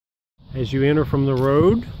As you enter from the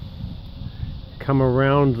road, come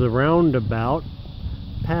around the roundabout,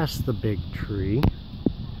 past the big tree.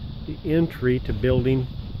 The entry to building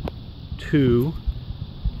 2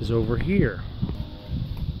 is over here.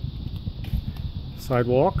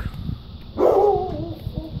 Sidewalk.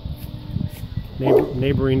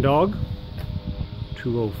 Neighboring dog.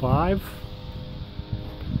 205.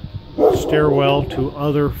 Stairwell to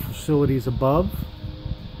other facilities above.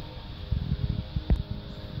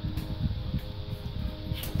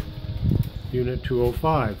 Unit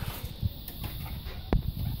 205.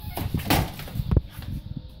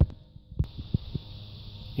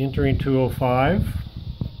 Entering 205.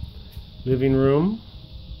 Living room.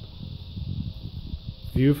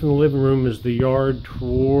 View from the living room is the yard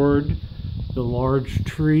toward the large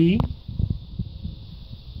tree.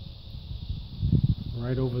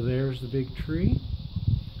 Right over there is the big tree.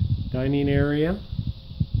 Dining area.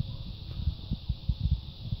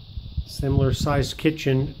 Similar size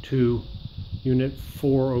kitchen to Unit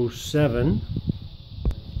 407.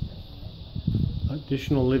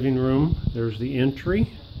 Additional living room. There's the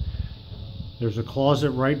entry. There's a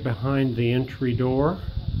closet right behind the entry door.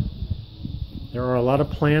 There are a lot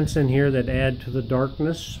of plants in here that add to the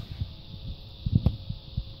darkness.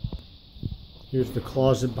 Here's the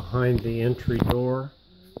closet behind the entry door.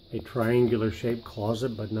 A triangular shaped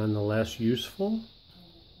closet, but nonetheless useful.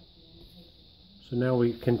 So now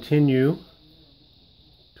we continue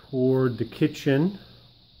toward the kitchen.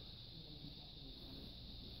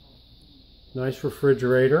 Nice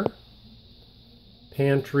refrigerator.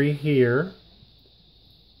 Pantry here.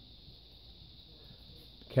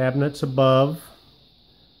 Cabinets above.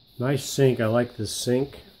 Nice sink. I like this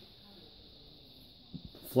sink.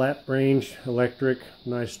 Flat range electric.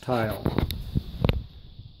 Nice tile.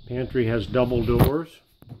 Pantry has double doors.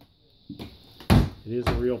 It is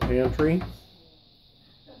a real pantry.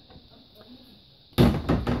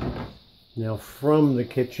 Now from the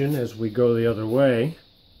kitchen, as we go the other way,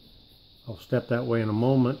 I'll step that way in a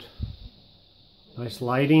moment. Nice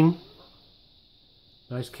lighting.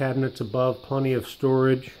 Nice cabinets above, plenty of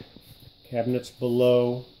storage. Cabinets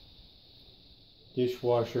below.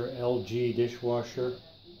 Dishwasher, LG dishwasher.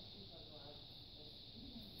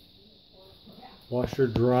 Washer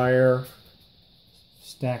dryer.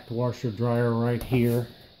 Stacked washer dryer right here.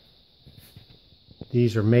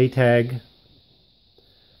 These are Maytag.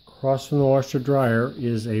 Across from the washer dryer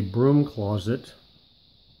is a broom closet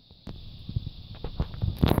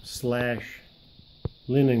 /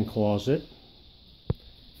 linen closet,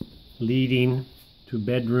 leading to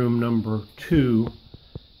bedroom number 2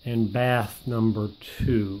 and bath number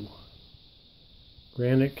 2.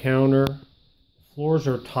 Granite counter. Floors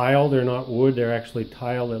are tile. They're not wood. They're actually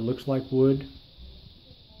tile that looks like wood.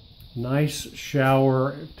 Nice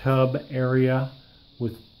shower tub area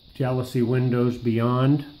with jalousie windows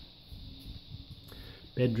beyond.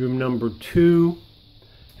 Bedroom number 2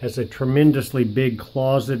 has a tremendously big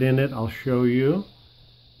closet in it. I'll show you.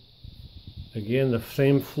 Again, the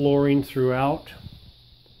same flooring throughout.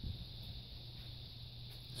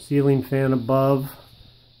 Ceiling fan above.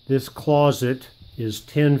 This closet is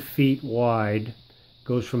 10 feet wide.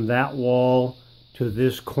 Goes from that wall to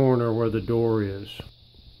this corner where the door is.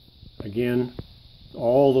 Again,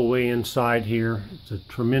 all the way inside here. It's a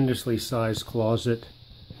tremendously sized closet.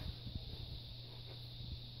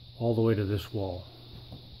 All the way to this wall.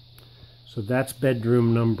 So that's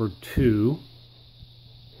bedroom number 2.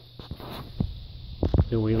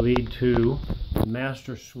 Then we lead to the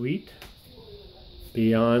master suite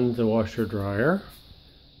beyond the washer dryer.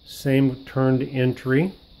 Same turned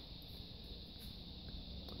entry.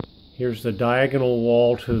 Here's the diagonal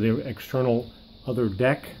wall to the external other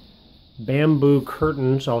deck. Bamboo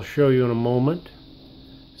curtains, I'll show you in a moment.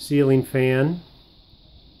 Ceiling fan.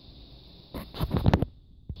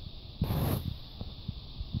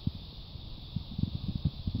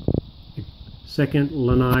 Second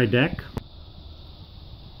lanai deck.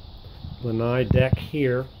 Lanai deck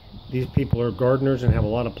here. These people are gardeners and have a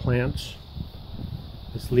lot of plants.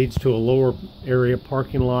 This leads to a lower area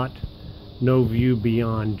parking lot. No view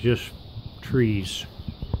beyond, just trees.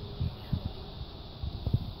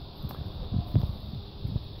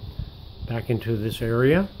 Back into this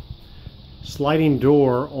area. Sliding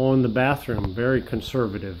door on the bathroom, very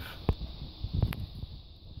conservative.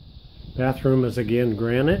 Bathroom is again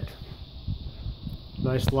granite.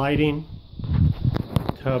 Nice lighting.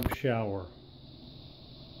 Tub shower.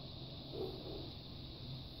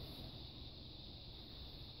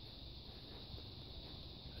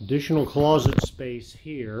 Additional closet space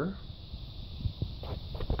here.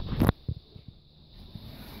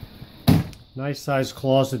 Nice size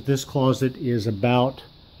closet. This closet is about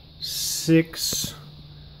 6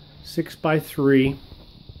 by 3,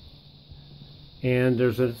 and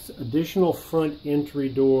there's an additional front entry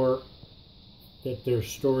door that there's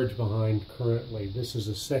storage behind currently. This is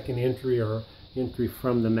a second entry or entry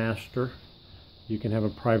from the master. You can have a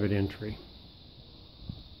private entry.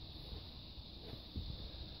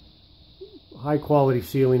 High quality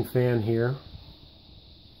ceiling fan here.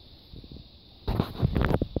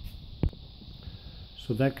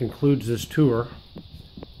 So that concludes this tour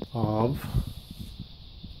of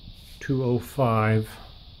 205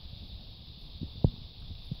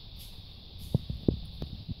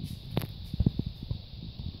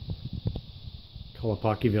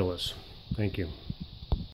 Kalapaki Villas. Thank you.